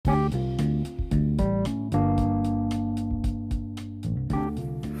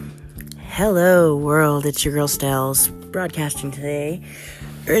Hello world, it's your girl Stells, broadcasting today,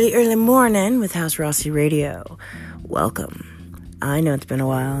 early morning with House Rossi Radio. Welcome. I know it's been a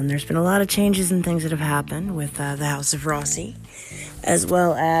while, and there's been a lot of changes and things that have happened with the House of Rossi, as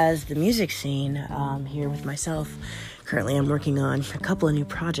well as the music scene here with myself. Currently I'm working on a couple of new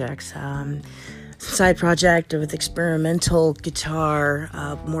projects. Side project with experimental guitar,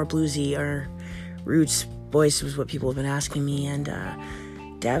 more bluesy or roots voice was what people have been asking me, and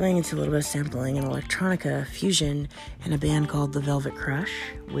dabbling into a little bit of sampling and electronica fusion in a band called The Velvet Crush,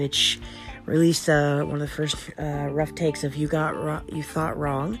 which released one of the first rough takes of You Thought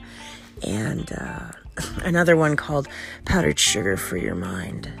Wrong, and another one called Powdered Sugar for Your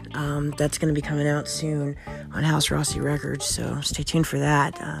Mind. That's going to be coming out soon on House Rossi Records, so stay tuned for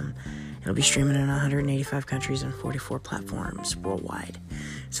that. It'll be streaming in 185 countries and 44 platforms worldwide.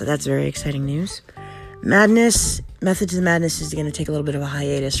 So that's very exciting news. Method to the Madness is going to take a little bit of a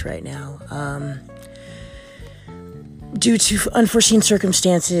hiatus right now. Due to unforeseen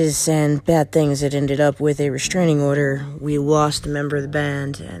circumstances and bad things that ended up with a restraining order, we lost a member of the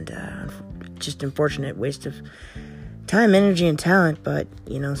band, and just unfortunate waste of time, energy, and talent, but,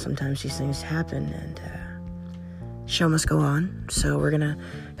 sometimes these things happen, and show must go on. So we're going to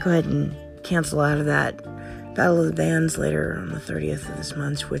go ahead and cancel out of that Battle of the Bands later on the 30th of this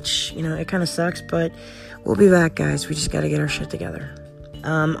month, which, it kind of sucks, but we'll be back, guys. We just got to get our shit together.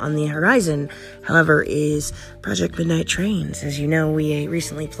 On the horizon, however, is Project Midnight Trains. As you know, we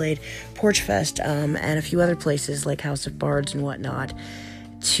recently played Porch Fest and a few other places like House of Bards and whatnot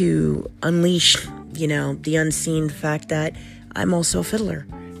to unleash, the unseen fact that I'm also a fiddler.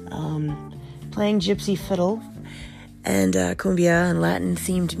 Playing gypsy fiddle and cumbia and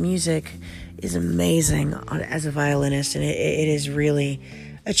Latin-themed music is amazing as a violinist, and it is really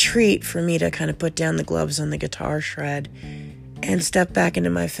a treat for me to kind of put down the gloves on the guitar shred and step back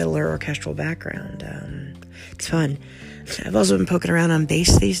into my fiddler orchestral background. It's fun. I've also been poking around on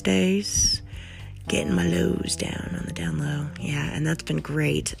bass these days, getting my lows down on the down low. Yeah, and that's been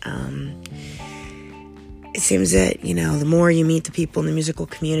great. It seems that, the more you meet the people in the musical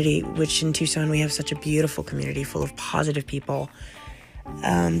community, which in Tucson we have such a beautiful community full of positive people,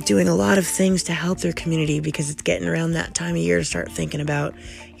 doing a lot of things to help their community, because it's getting around that time of year to start thinking about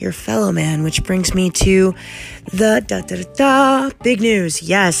your fellow man, which brings me to the big news.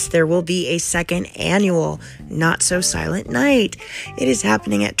 Yes, there will be a second annual Not So Silent Night. It is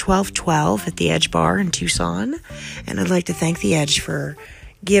happening at 1212 at the Edge Bar in Tucson, and I'd like to thank the Edge for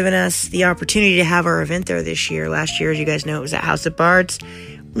giving us the opportunity to have our event there this year. Last year, as you guys know, it was at House of Bards.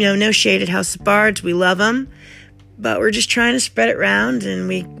 No shade at House of Bards. We love them. But we're just trying to spread it around, and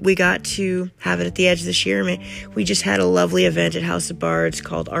we got to have it at the Edge this year. We just had a lovely event at House of Bards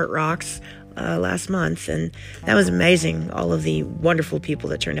called Art Rocks last month, and that was amazing, all of the wonderful people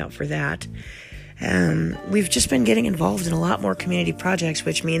that turned out for that. We've just been getting involved in a lot more community projects,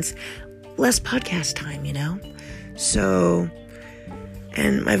 which means less podcast time, So,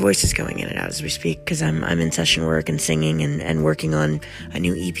 and my voice is going in and out as we speak because I'm in session work and singing and working on a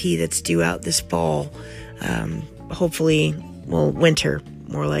new EP that's due out this fall. Hopefully, winter,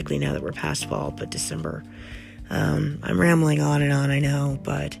 more likely now that we're past fall, but December. I'm rambling on and on, I know,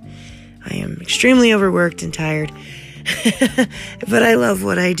 but I am extremely overworked and tired. But I love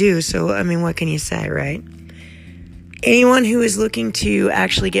what I do, so, what can you say, right? Anyone who is looking to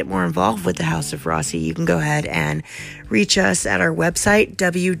actually get more involved with the House of Rossi, you can go ahead and reach us at our website,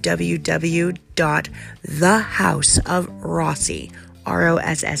 www.thehouseofrossi,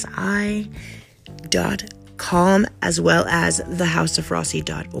 ROSSI.com, as well as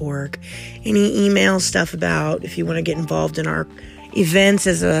thehouseofrossi.org. Any email stuff about if you want to get involved in our events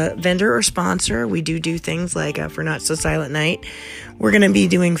as a vendor or sponsor. We do things like for Not So Silent Night. We're going to be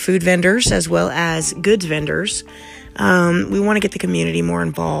doing food vendors as well as goods vendors. We want to get the community more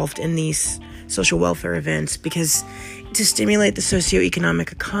involved in these social welfare events, because to stimulate the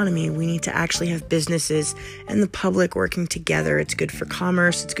socioeconomic economy, we need to actually have businesses and the public working together. It's good for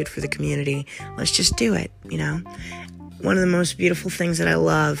commerce. It's good for the community. Let's just do it, One of the most beautiful things that I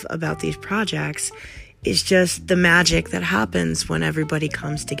love about these projects is just the magic that happens when everybody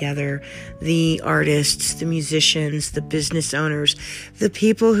comes together. The artists, the musicians, the business owners, the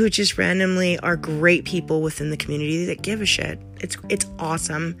people who just randomly are great people within the community that give a shit. It's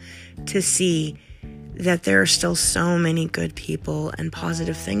awesome to see that there are still so many good people and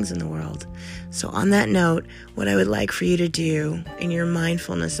positive things in the world. So on that note, what I would like for you to do in your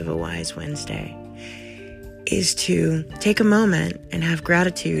mindfulness of a Wise Wednesday is to take a moment and have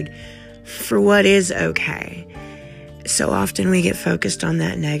gratitude for what is okay. So often we get focused on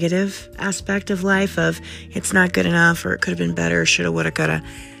that negative aspect of life of it's not good enough, or it could have been better, shoulda, woulda, coulda.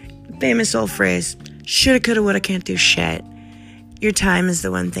 Famous old phrase, shoulda, coulda, woulda, can't do shit. Your time is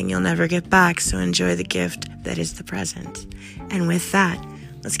the one thing you'll never get back, so enjoy the gift that is the present. And with that,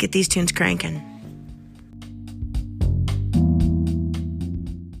 let's get these tunes cranking.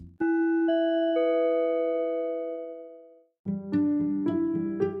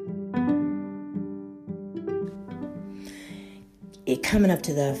 Coming up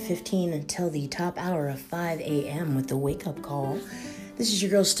to the 15 until the top hour of 5 a.m. with the wake-up call. This is your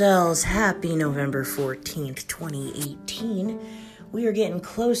girl Stells. Happy November 14th, 2018. We are getting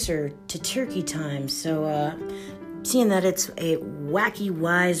closer to turkey time, so seeing that it's a wacky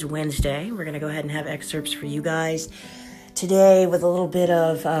wise Wednesday, we're going to go ahead and have excerpts for you guys today with a little bit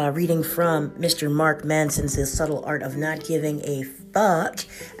of reading from Mr. Mark Manson's The Subtle Art of Not Giving a Fuck,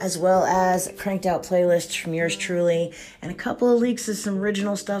 as well as cranked out playlists from yours truly, and a couple of leaks of some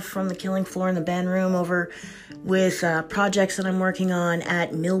original stuff from the Killing Floor in the band room over with projects that I'm working on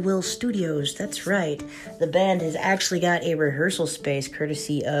at Millville Studios. That's right, the band has actually got a rehearsal space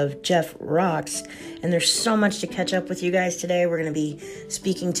courtesy of Jeff Rocks, and there's so much to catch up with you guys today. We're going to be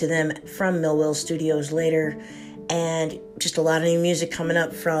speaking to them from Millville Studios later. And just a lot of new music coming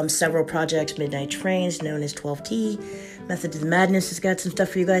up from several projects. Midnight Trains, known as 12T. Method to the Madness has got some stuff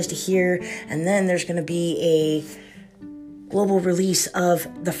for you guys to hear. And then there's going to be a global release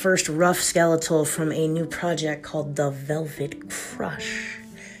of the first rough skeletal from a new project called The Velvet Crush.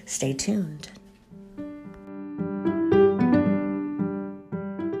 Stay tuned.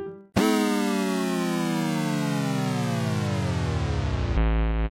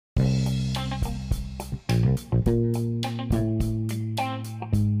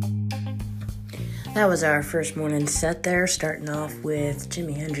 That was our first morning set there, starting off with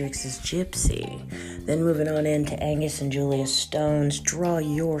Jimi Hendrix's Gypsy, then moving on into Angus and Julia Stone's Draw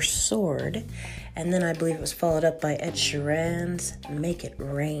Your Sword, and then I believe it was followed up by Ed Sheeran's Make It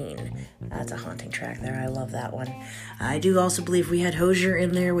Rain. That's a haunting track there, I love that one. I do also believe we had Hozier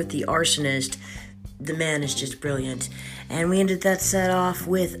in there with The Arsonist. The man is just brilliant. And we ended that set off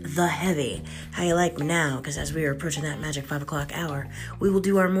with The Heavy. How You Like Me Now? Because as we are approaching that magic 5 o'clock hour, we will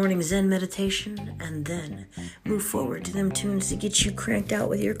do our morning Zen meditation and then move forward to them tunes to get you cranked out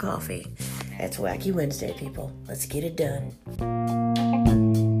with your coffee. It's Wacky Wednesday, people. Let's get it done.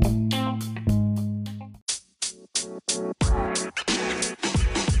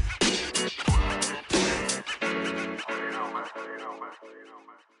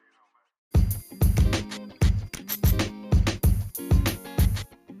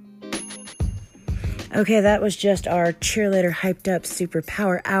 Okay, that was just our cheerleader hyped up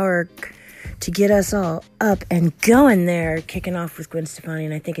superpower hour to get us all up and going there. Kicking off with Gwen Stefani,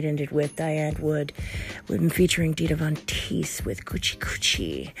 and I think it ended with Diane Wood, featuring Dita Von Teese with Gucci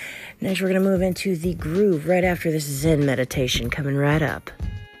Gucci. Next, we're going to move into the groove right after this Zen meditation coming right up.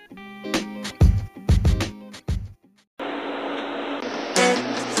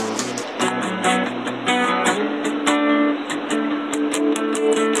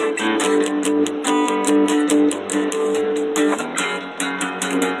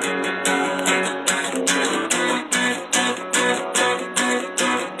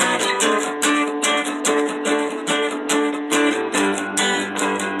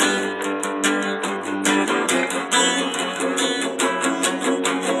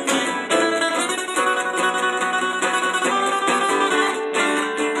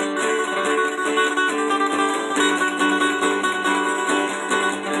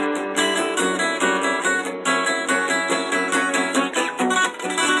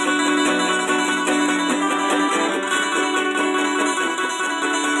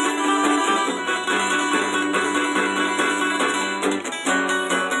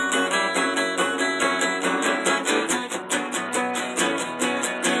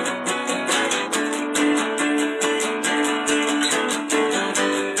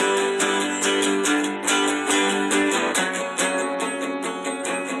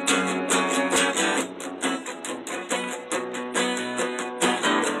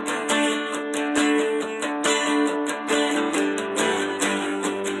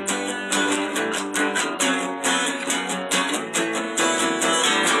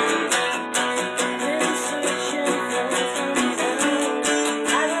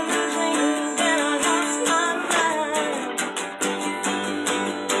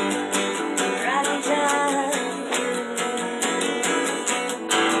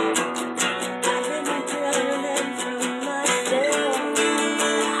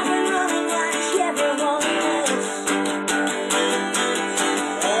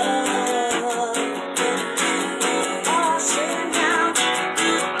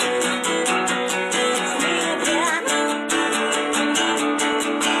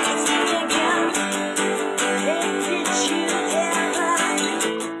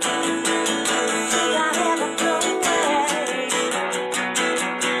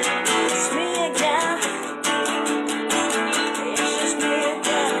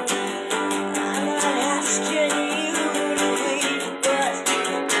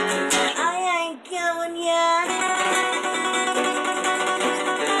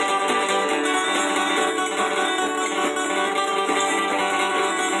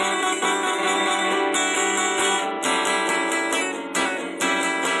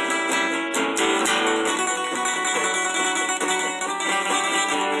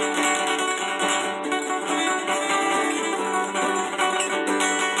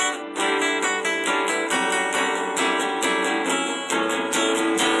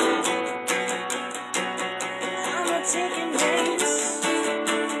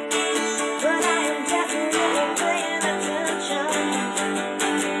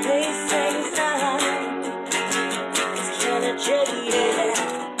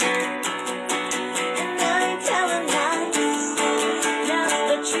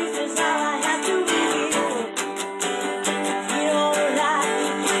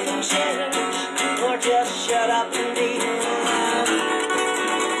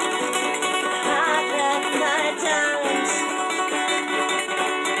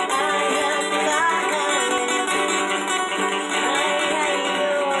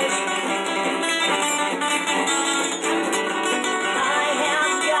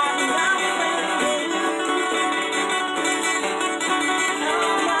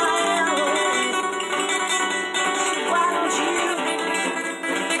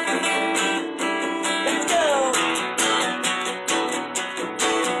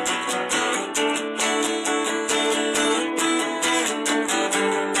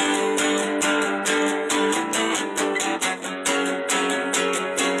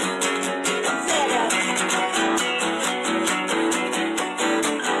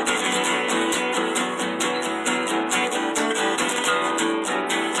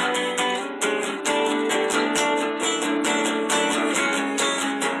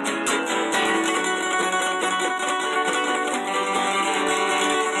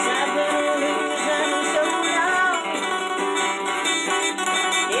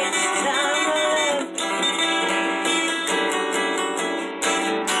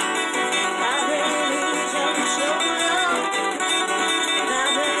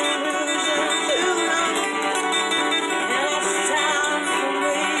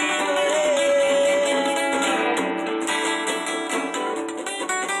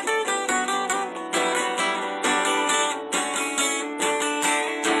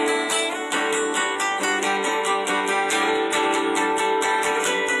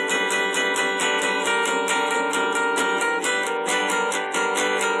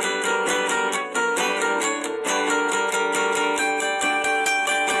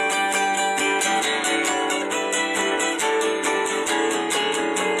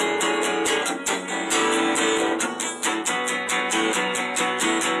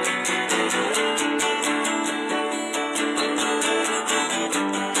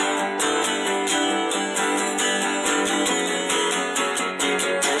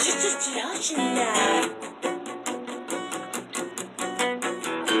 tonight.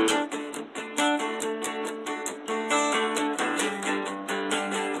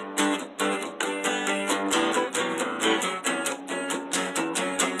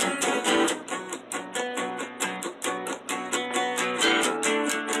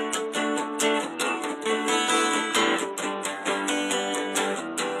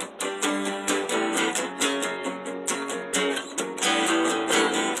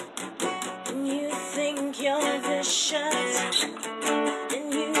 You're vicious,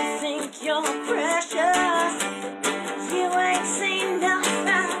 and you think you're precious. You ain't seen nothing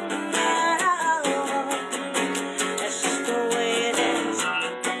at all. That's just the way it is.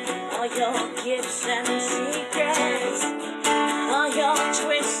 All your gifts and secrets, all your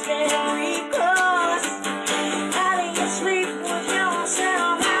twisted recalls. How do you sleep with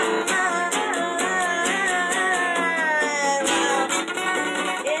yourself?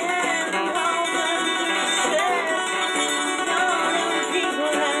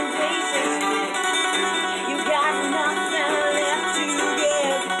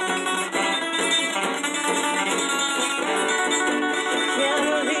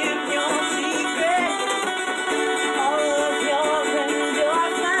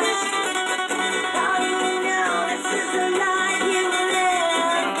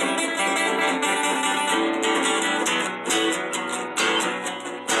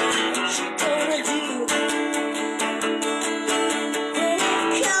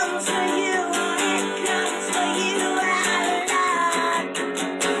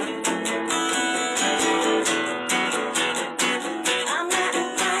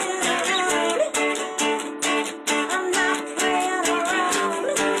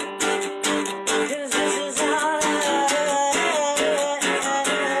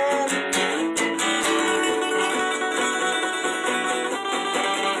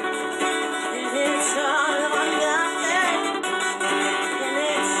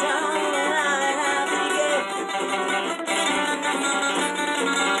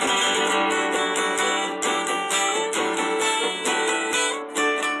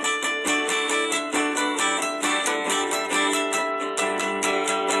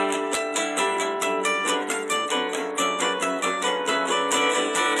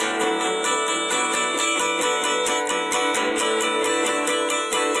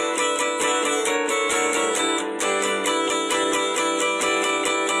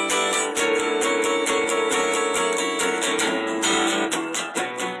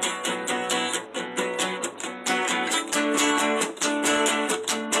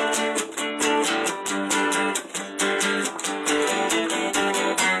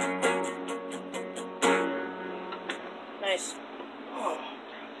 Nice. Oh,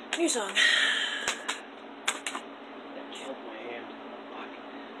 new song. That killed my hand. Fuck.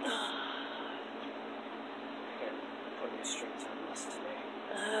 I gotta put new strings on this today.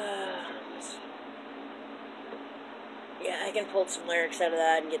 Yeah, I can pull some lyrics out of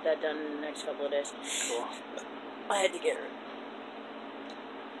that and get that done in the next couple of days. Cool. I had to get her.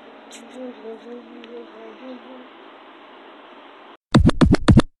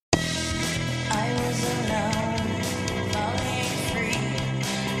 I was alone, falling free,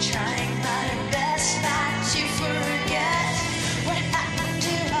 trying my best not to forget what happened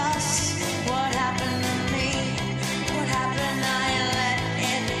to us, what happened to me, what happened, I let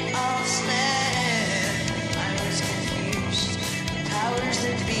it all slip. I was confused, the powers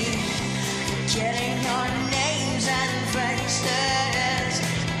that be, forgetting your names and faces,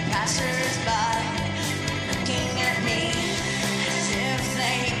 passers-by, looking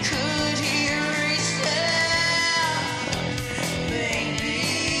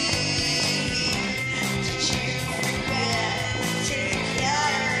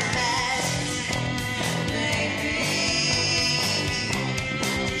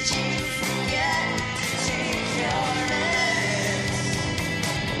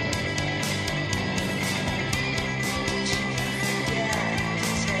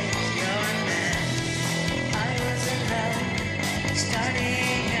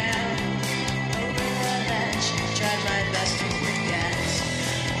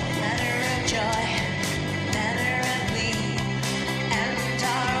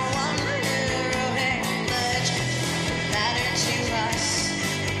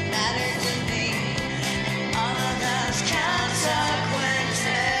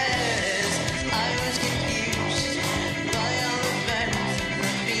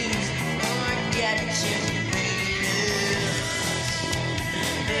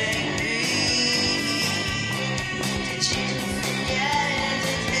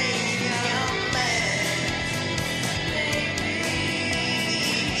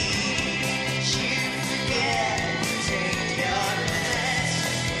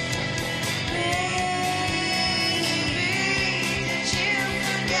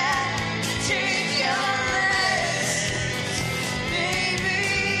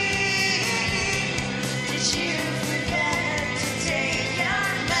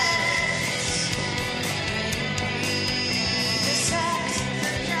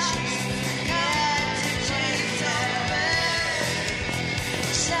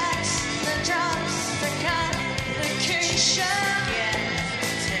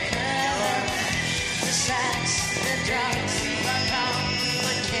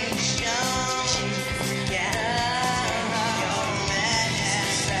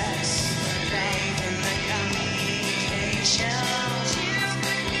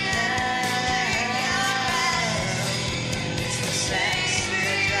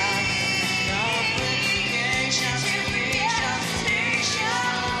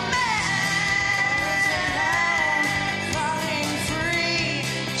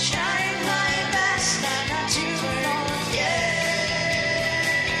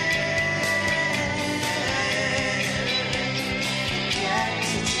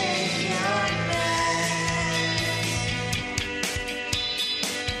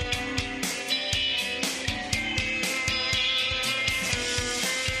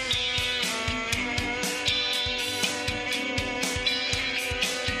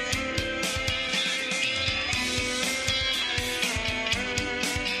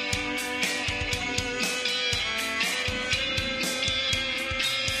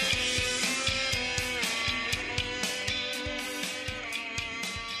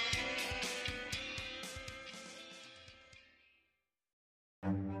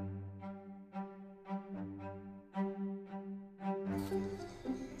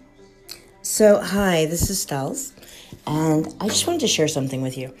So, hi, this is Stells, and I just wanted to share something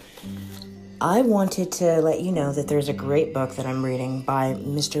with you. I wanted to let you know that there's a great book that I'm reading by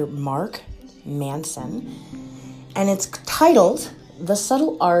Mr. Mark Manson, and it's titled The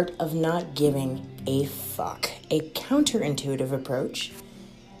Subtle Art of Not Giving a Fuck, a counterintuitive approach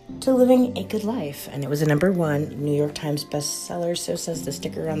to living a good life. And it was a #1 New York Times bestseller, so says the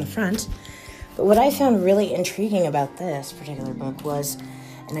sticker on the front. But what I found really intriguing about this particular book was,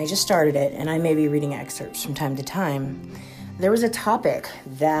 and I just started it, and I may be reading excerpts from time to time, there was a topic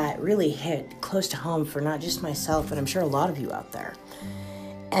that really hit close to home for not just myself, but I'm sure a lot of you out there.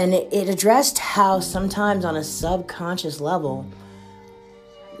 And it addressed how sometimes on a subconscious level,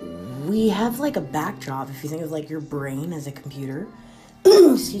 we have like a backdrop, if you think of like your brain as a computer,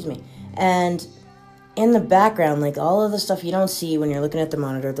 excuse me, and in the background, like all of the stuff you don't see when you're looking at the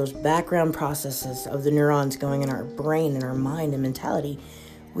monitor, those background processes of the neurons going in our brain and our mind and mentality,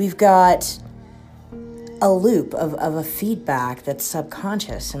 we've got a loop of a feedback that's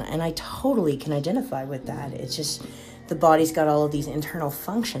subconscious, and I totally can identify with that. It's just the body's got all of these internal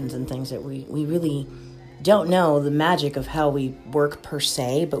functions and things that we really don't know the magic of how we work per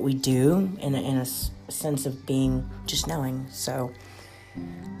se, but we do in a sense of being just knowing. So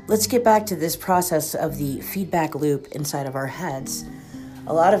let's get back to this process of the feedback loop inside of our heads.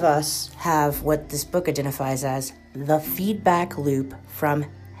 A lot of us have what this book identifies as the feedback loop from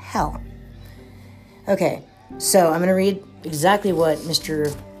hell. Okay, so I'm going to read exactly what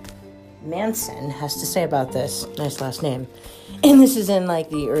Mr. Manson has to say about this. Nice last name. And this is in like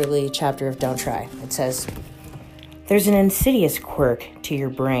the early chapter of Don't Try. It says, "There's an insidious quirk to your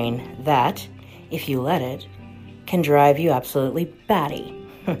brain that, if you let it, can drive you absolutely batty.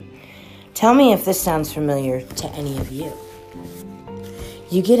 Tell me if this sounds familiar to any of you.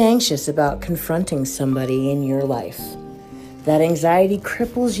 You get anxious about confronting somebody in your life. That anxiety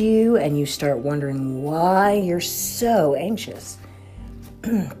cripples you, and you start wondering why you're so anxious.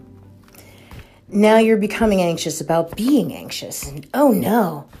 Now you're becoming anxious about being anxious, and oh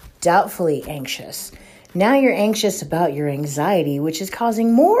no, doubtfully anxious. Now you're anxious about your anxiety, which is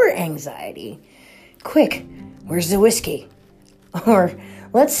causing more anxiety. Quick, where's the whiskey? Or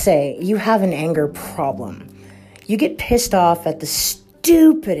let's say you have an anger problem. You get pissed off at the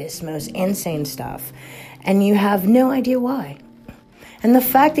stupidest, most insane stuff, and you have no idea why. And the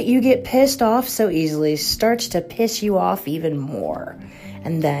fact that you get pissed off so easily starts to piss you off even more.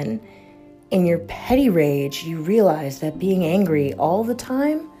 And then, in your petty rage, you realize that being angry all the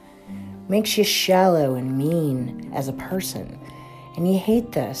time makes you shallow and mean as a person. And you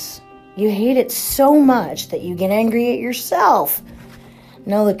hate this. You hate it so much that you get angry at yourself.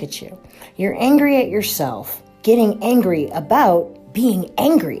 Now look at you. You're angry at yourself, getting angry about being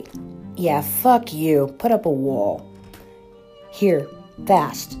angry. Yeah, fuck you. Put up a wall. Here,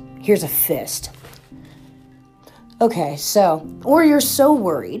 fast. Here's a fist. Okay, so, or you're so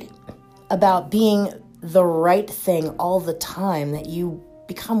worried about being the right thing all the time that you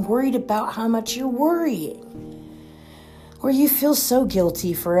become worried about how much you're worrying. Or you feel so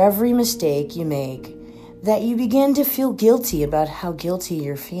guilty for every mistake you make that you begin to feel guilty about how guilty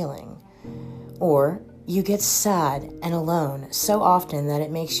you're feeling. Or you get sad and alone so often that it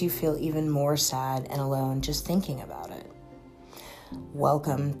makes you feel even more sad and alone just thinking about it.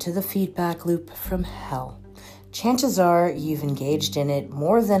 Welcome to the feedback loop from hell. Chances are you've engaged in it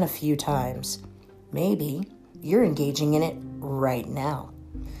more than a few times. Maybe you're engaging in it right now.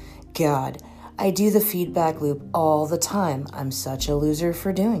 God, I do the feedback loop all the time. I'm such a loser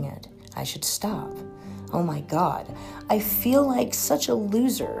for doing it. I should stop. Oh my God, I feel like such a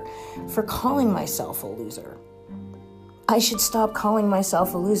loser for calling myself a loser. I should stop calling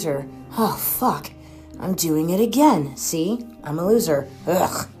myself a loser. Oh, fuck. I'm doing it again. See? I'm a loser.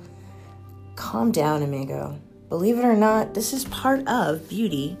 Ugh. Calm down, amigo. Believe it or not, this is part of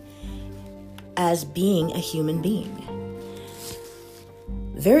beauty as being a human being.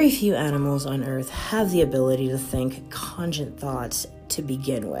 Very few animals on Earth have the ability to think cogent thoughts to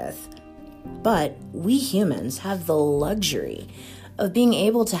begin with. But we humans have the luxury of being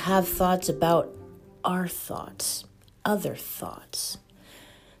able to have thoughts about our thoughts, other thoughts.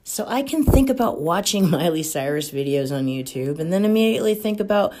 So I can think about watching Miley Cyrus videos on YouTube and then immediately think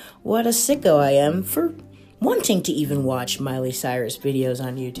about what a sicko I am for wanting to even watch Miley Cyrus videos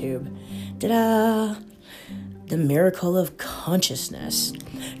on YouTube. Ta-da! The miracle of consciousness.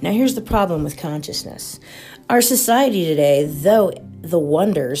 Now here's the problem with consciousness. Our society today, though the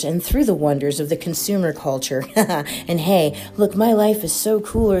wonders and through the wonders of the consumer culture, and hey, look, my life is so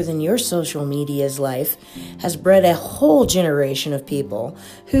cooler than your social media's life, has bred a whole generation of people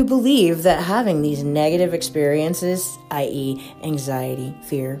who believe that having these negative experiences, i.e. anxiety,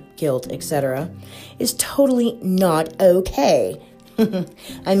 fear, guilt, etc., is totally not okay.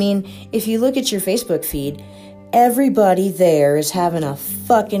 I mean, if you look at your Facebook feed, everybody there is having a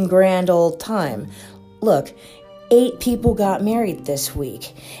fucking grand old time. Look, 8 people got married this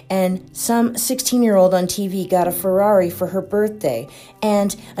week, and some 16-year-old on TV got a Ferrari for her birthday,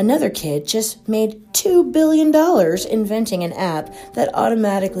 and another kid just made $2 billion inventing an app that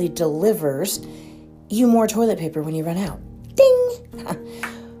automatically delivers you more toilet paper when you run out.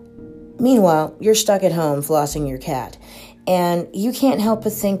 Ding! Meanwhile, you're stuck at home flossing your cat, and you can't help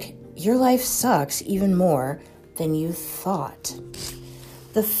but think your life sucks even more than you thought.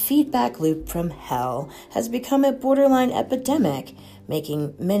 The feedback loop from hell has become a borderline epidemic,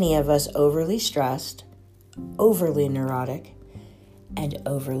 making many of us overly stressed, overly neurotic, and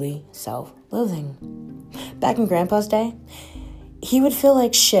overly self-loathing. Back in Grandpa's day, he would feel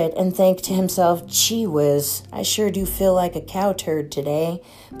like shit and think to himself, gee whiz, I sure do feel like a cow turd today,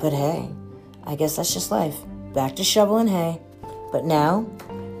 but hey, I guess that's just life. Back to shoveling hay. But now,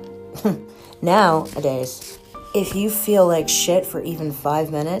 nowadays, if you feel like shit for even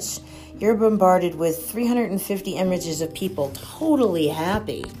 5 minutes, you're bombarded with 350 images of people totally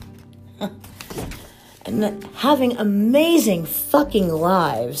happy and having amazing fucking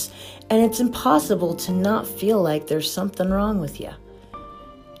lives, and it's impossible to not feel like there's something wrong with you.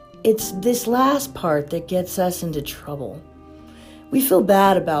 It's this last part that gets us into trouble. We feel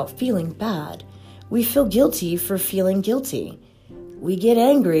bad about feeling bad. We feel guilty for feeling guilty. We get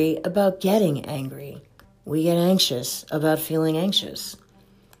angry about getting angry. We get anxious about feeling anxious.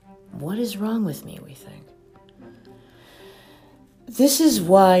 What is wrong with me, we think? This is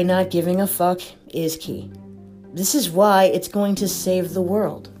why not giving a fuck is key. This is why it's going to save the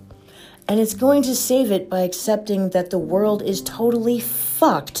world. And it's going to save it by accepting that the world is totally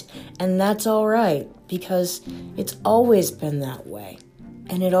fucked, and that's all right, because it's always been that way,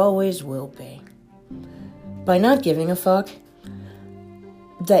 and it always will be. By not giving a fuck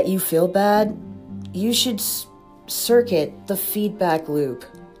that you feel bad, you should circuit the feedback loop.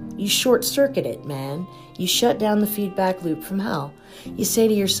 You short circuit it, man. You shut down the feedback loop from hell. You say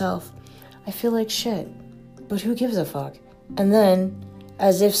to yourself, I feel like shit, but who gives a fuck? And then,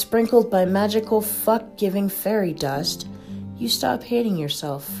 as if sprinkled by magical fuck-giving fairy dust, you stop hating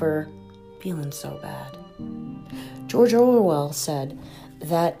yourself for feeling so bad. George Orwell said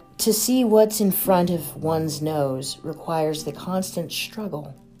that to see what's in front of one's nose requires the constant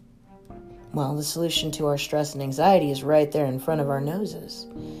struggle. Well, the solution to our stress and anxiety is right there in front of our noses.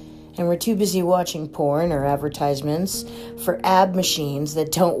 And we're too busy watching porn or advertisements for ab machines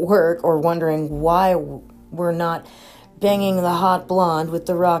that don't work, or wondering why we're not banging the hot blonde with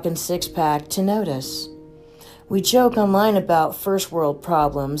the rockin' six-pack to notice. We joke online about first world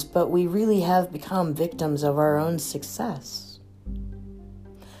problems, but we really have become victims of our own success.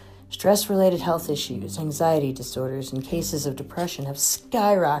 Stress-related health issues, anxiety disorders, and cases of depression have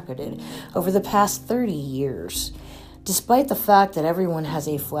skyrocketed over the past 30 years, despite the fact that everyone has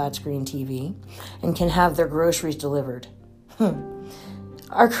a flat-screen TV and can have their groceries delivered.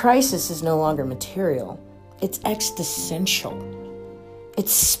 Our crisis is no longer material. It's existential.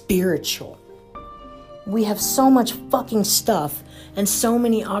 It's spiritual. We have so much fucking stuff and so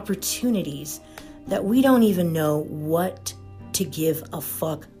many opportunities that we don't even know what to give a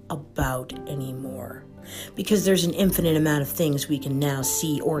fuck about anymore. Because there's an infinite amount of things we can now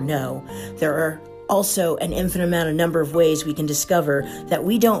see or know. There are also an infinite amount of number of ways we can discover that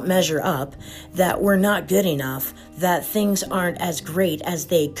we don't measure up, that we're not good enough, that things aren't as great as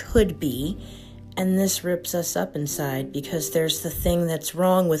they could be. And this rips us up inside because there's the thing that's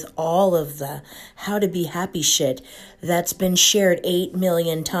wrong with all of the how to be happy shit that's been shared 8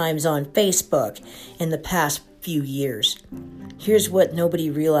 million times on Facebook in the past few years. Here's what nobody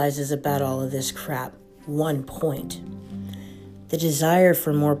realizes about all of this crap. One point. The desire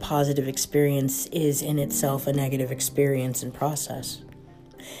for more positive experience is in itself a negative experience and process.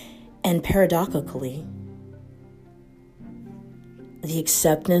 And paradoxically, the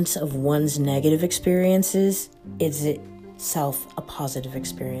acceptance of one's negative experiences is itself a positive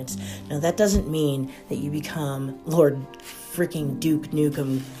experience. Now, that doesn't mean that you become Lord freaking Duke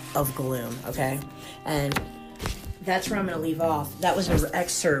Nukem of Gloom, okay? And that's where I'm going to leave off. That was an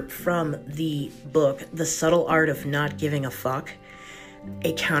excerpt from the book, The Subtle Art of Not Giving a Fuck,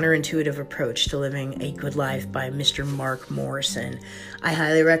 a counterintuitive approach to living a good life by Mr. Mark Morrison. I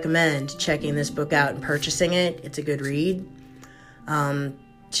highly recommend checking this book out and purchasing it. It's a good read.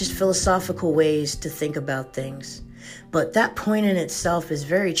 Just philosophical ways to think about things. But that point in itself is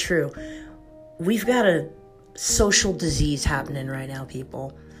very true. We've got a social disease happening right now,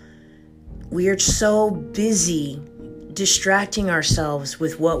 people. We are so busy distracting ourselves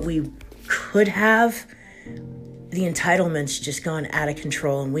with what we could have. The entitlement's just gone out of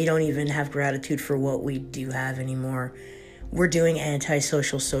control, and we don't even have gratitude for what we do have anymore. We're doing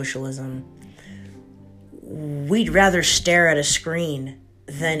antisocial socialism. We'd rather stare at a screen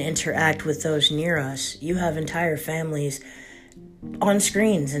than interact with those near us. You have entire families on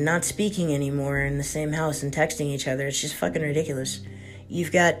screens and not speaking anymore in the same house and texting each other. It's just fucking ridiculous.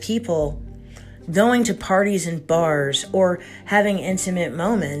 You've got people going to parties and bars or having intimate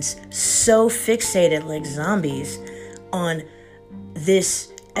moments so fixated like zombies on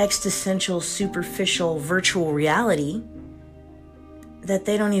this existential, superficial, virtual reality that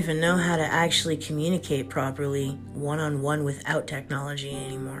they don't even know how to actually communicate properly one-on-one without technology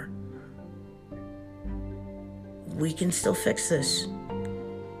anymore. We can still fix this.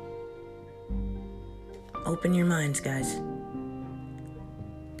 Open your minds, guys.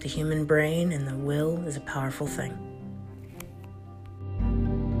 The human brain and the will is a powerful thing.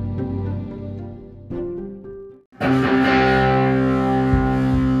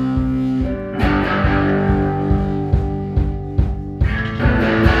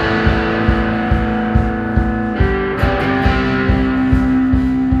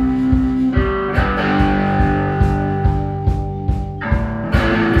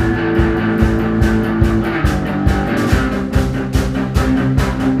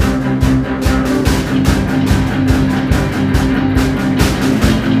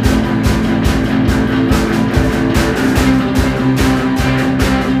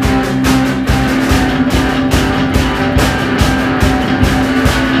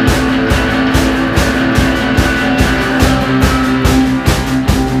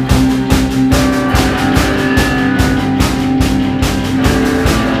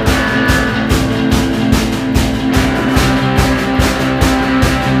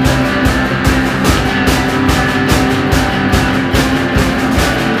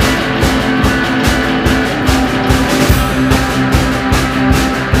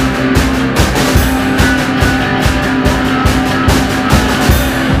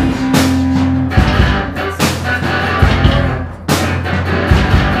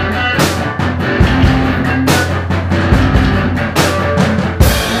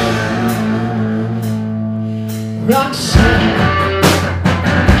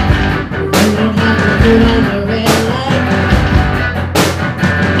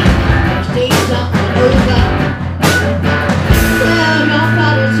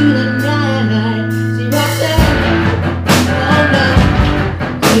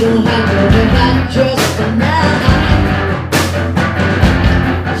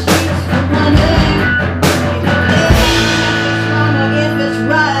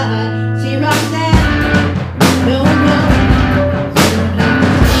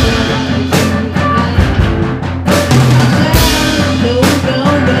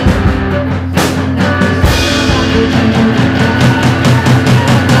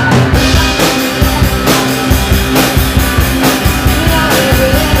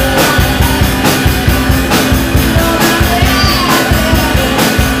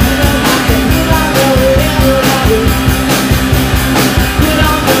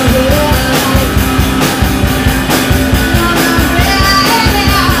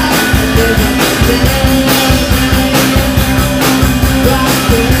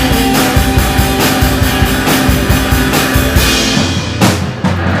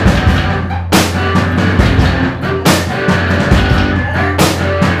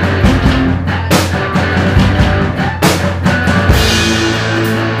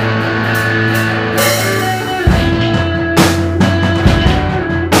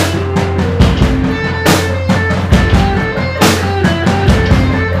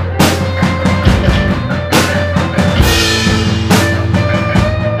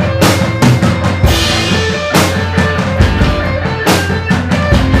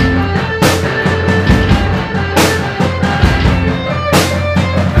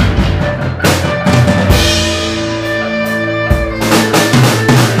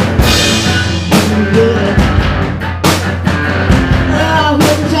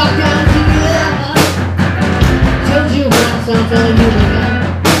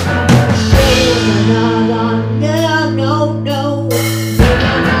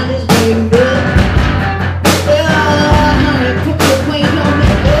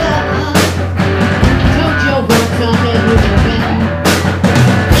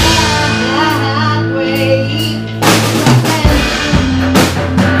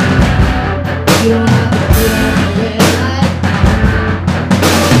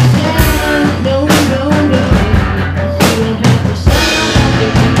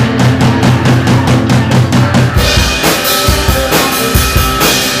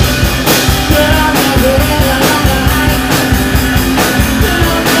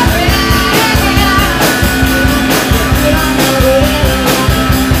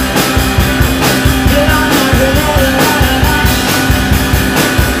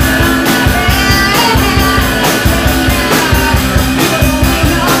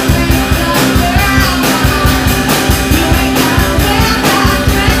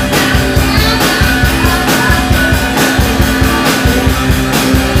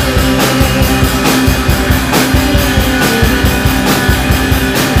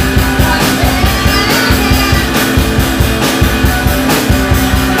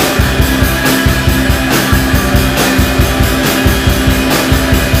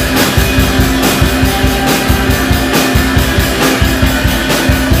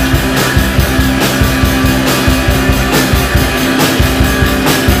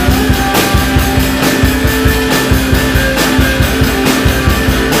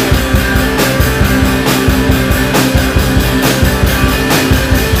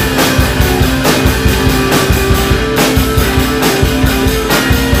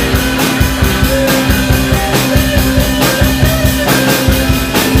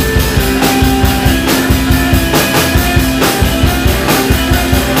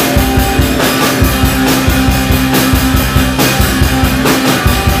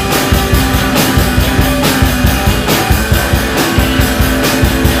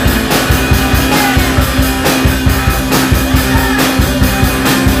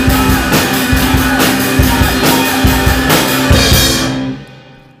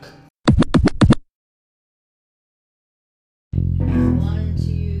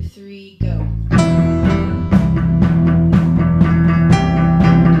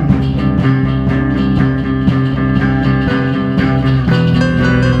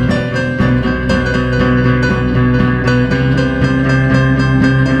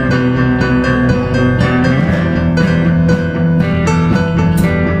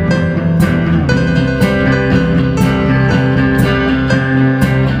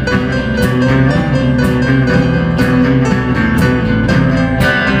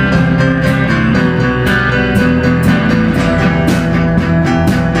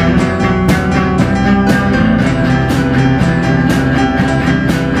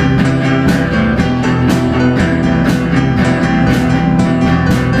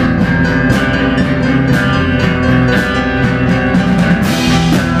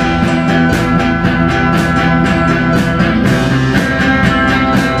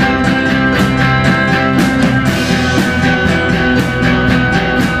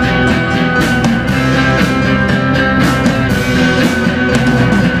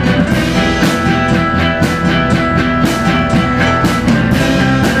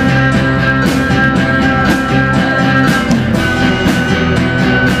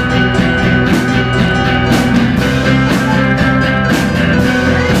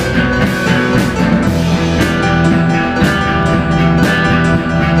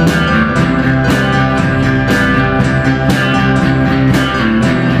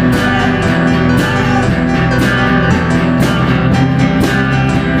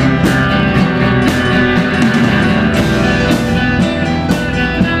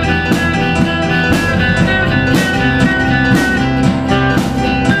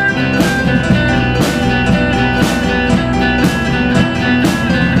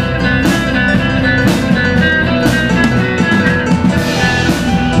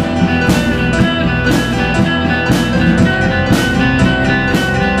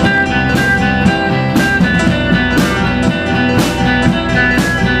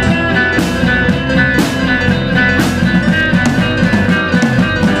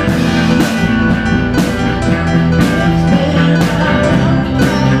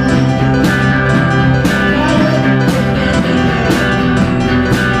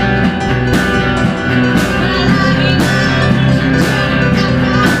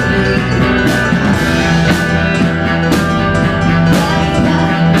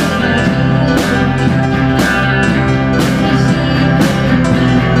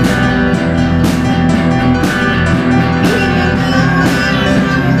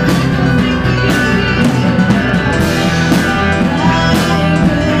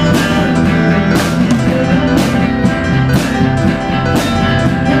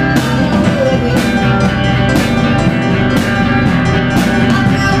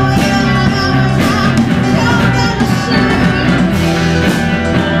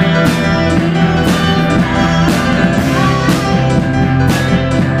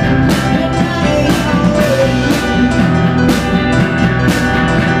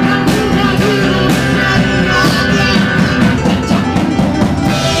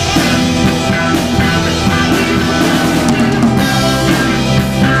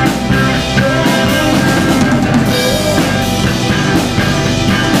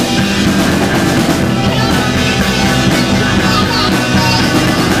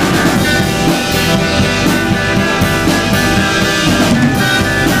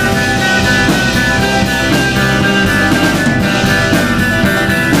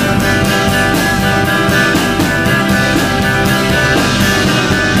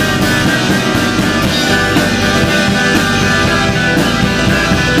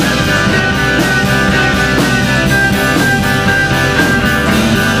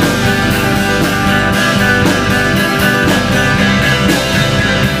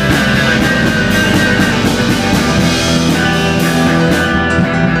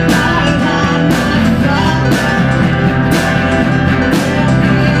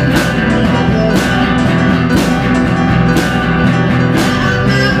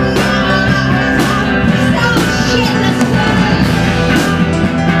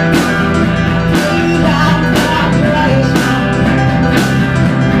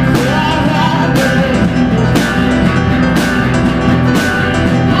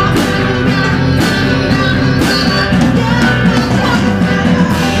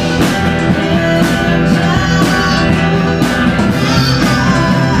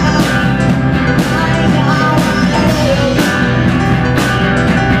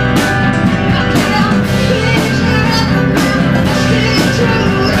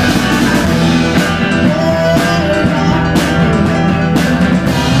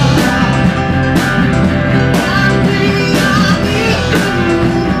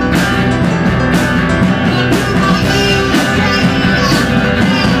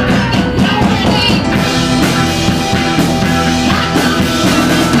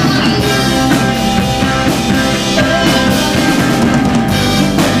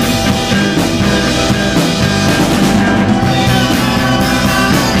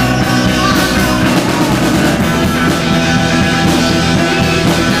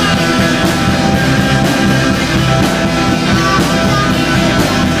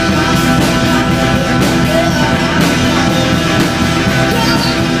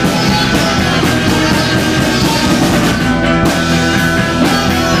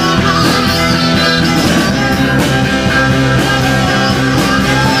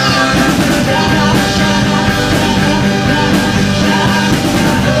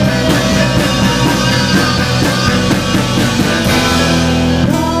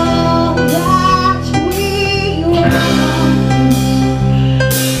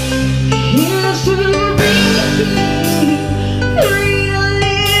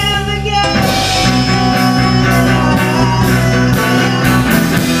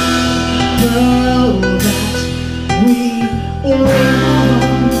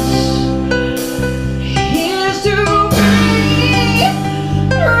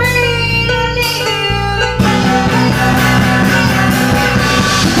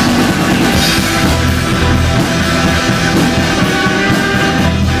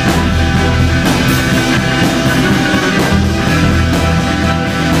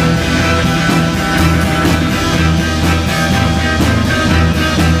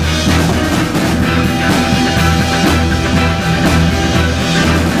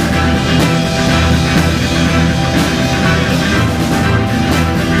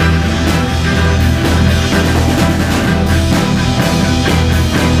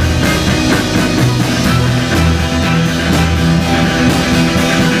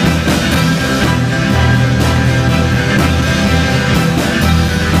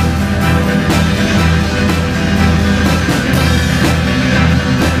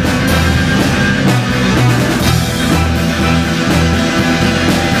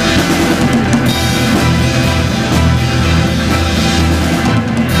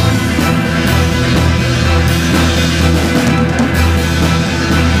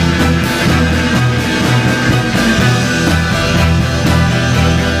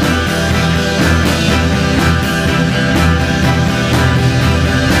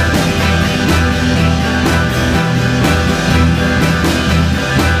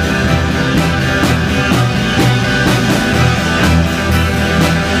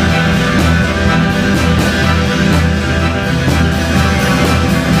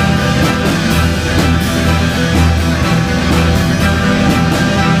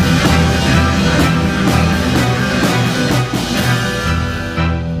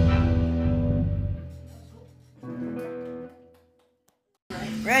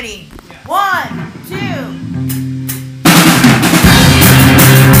 Ready? 1, 2.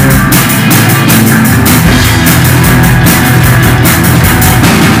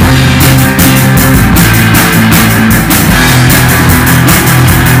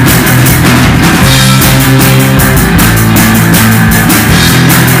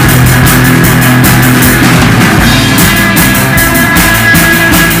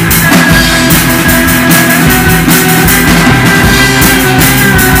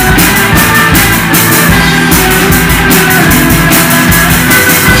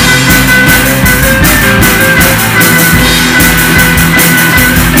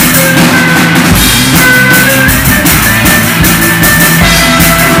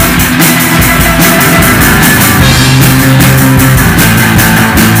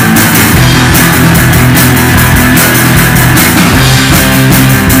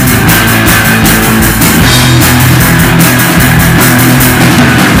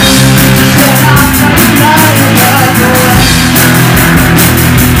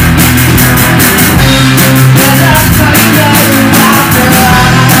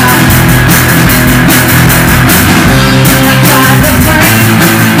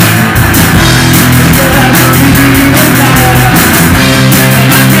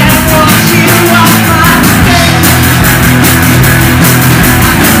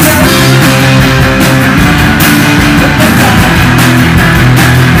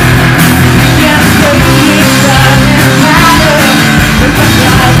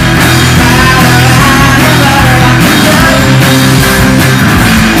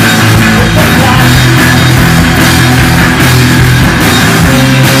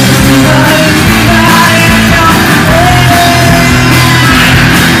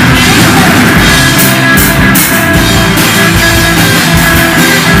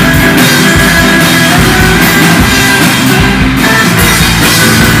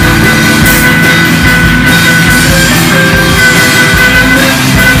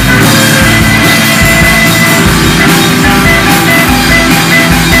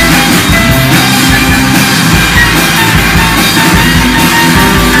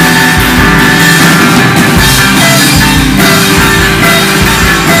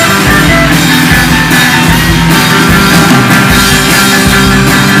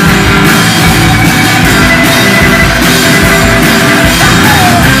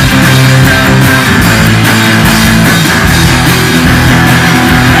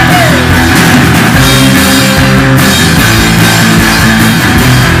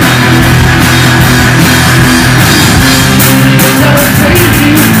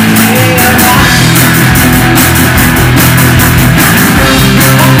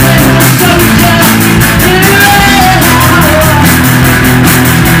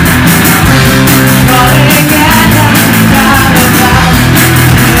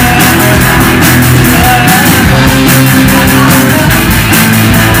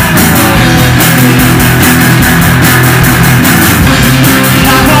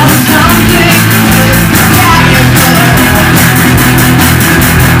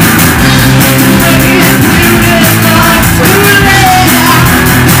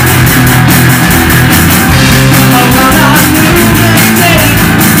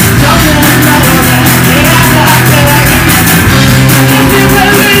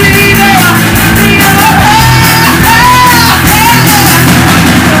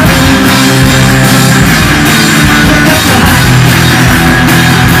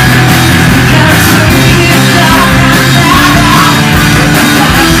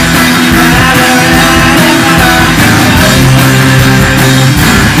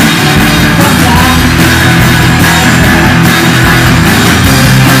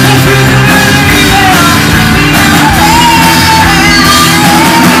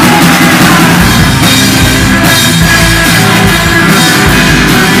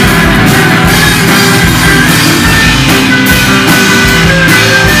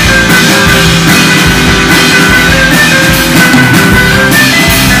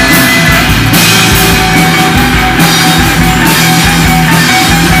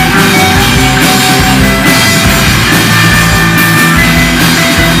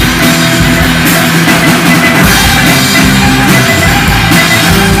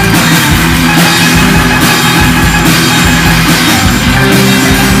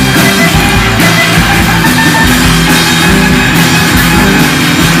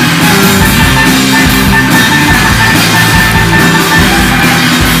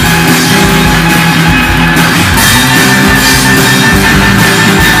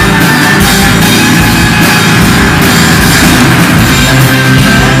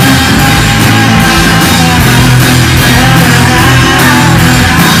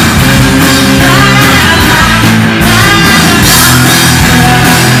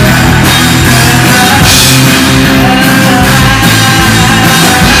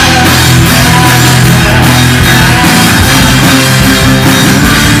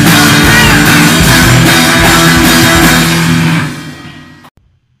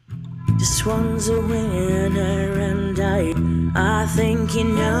 think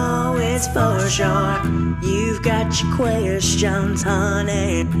you know it's for sure. You've got your questions,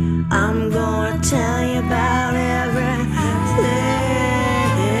 honey. I'm gonna tell you about everything.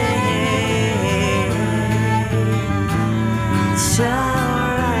 It's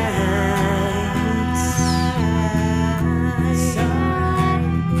alright. It's alright.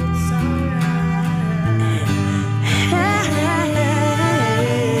 It's alright.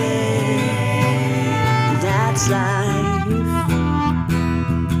 That's life.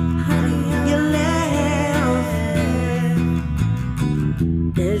 You live.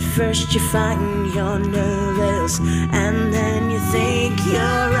 At first you find you're nervous, and then you think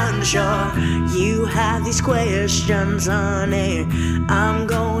you're unsure. You have these questions, honey. I'm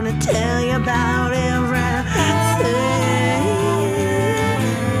gonna tell you about everything.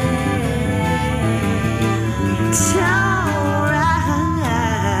 It's alright.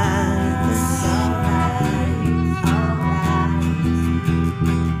 It's alright.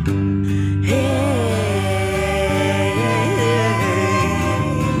 Hey,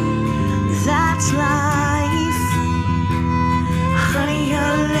 that's life. Honey, you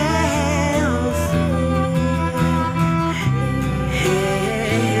live.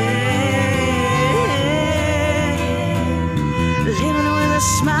 Living with a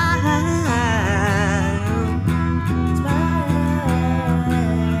smile.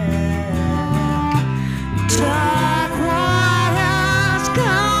 Dark waters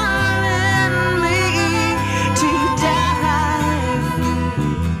calling me to dive.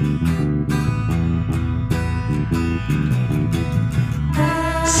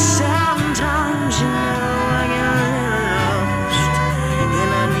 Sometimes you know I get lost,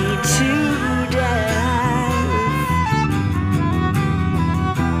 and I need to dive.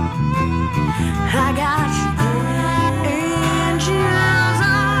 I got angels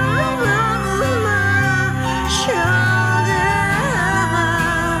all over my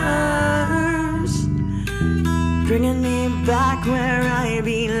shoulders, bringing me back where I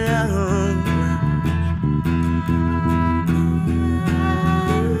belong.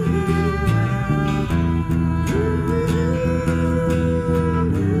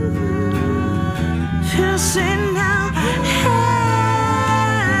 Listen now,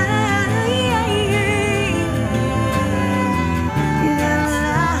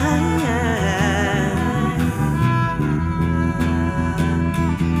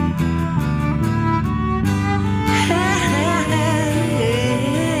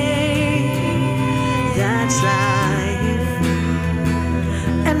 that's life.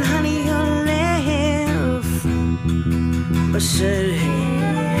 And honey, you'll live. I said,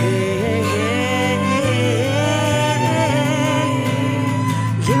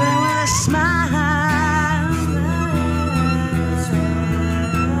 living with a smile.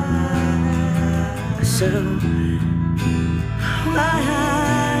 So why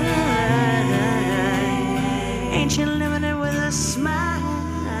ain't you living it with a smile?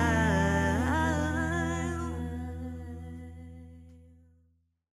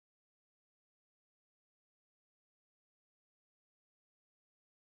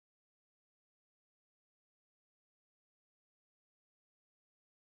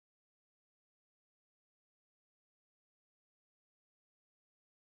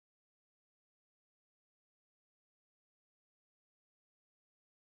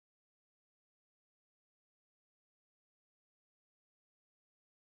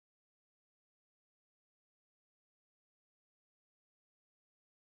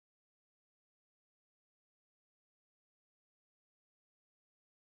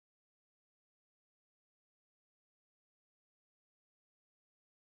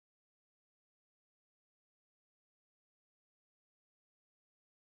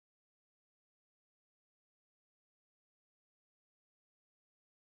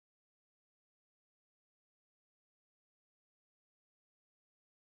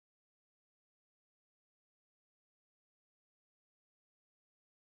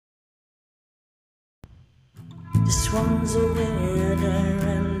 This one's a winner,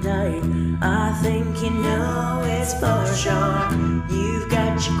 and I think you know it's for sure. You've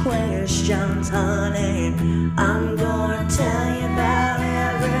got your questions, honey. I'm gonna tell you about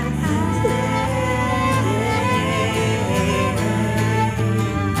everything.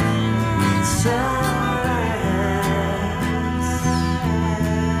 It's alright.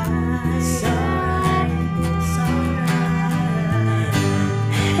 It's alright. It's alright.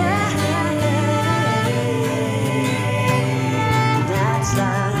 That's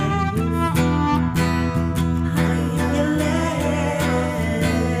life. You live.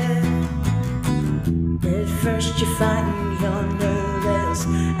 At first you find you're nervous,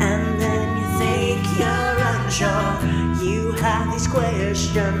 and then you think you're unsure. You have got these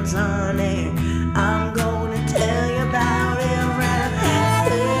questions, honey. I'm gonna tell you about everything.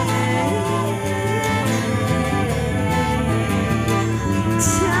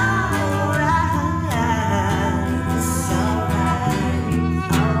 It's alright, it's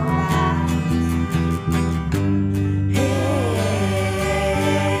alright, alright. Hey,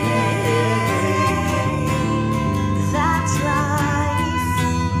 that's life.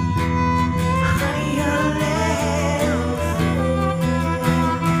 How you live.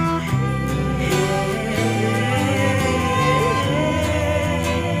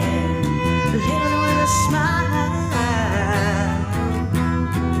 Living with a smile.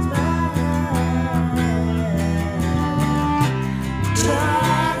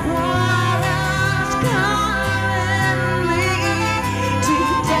 Dark waters calling me to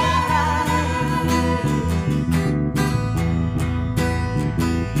die.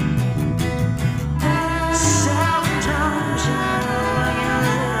 Sometimes I get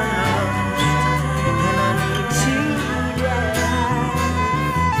lost and I need to die.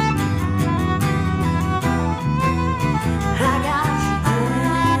 I got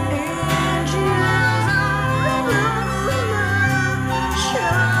angels all over my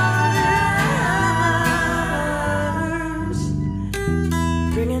shoulders,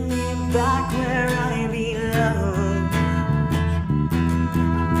 bringing me back where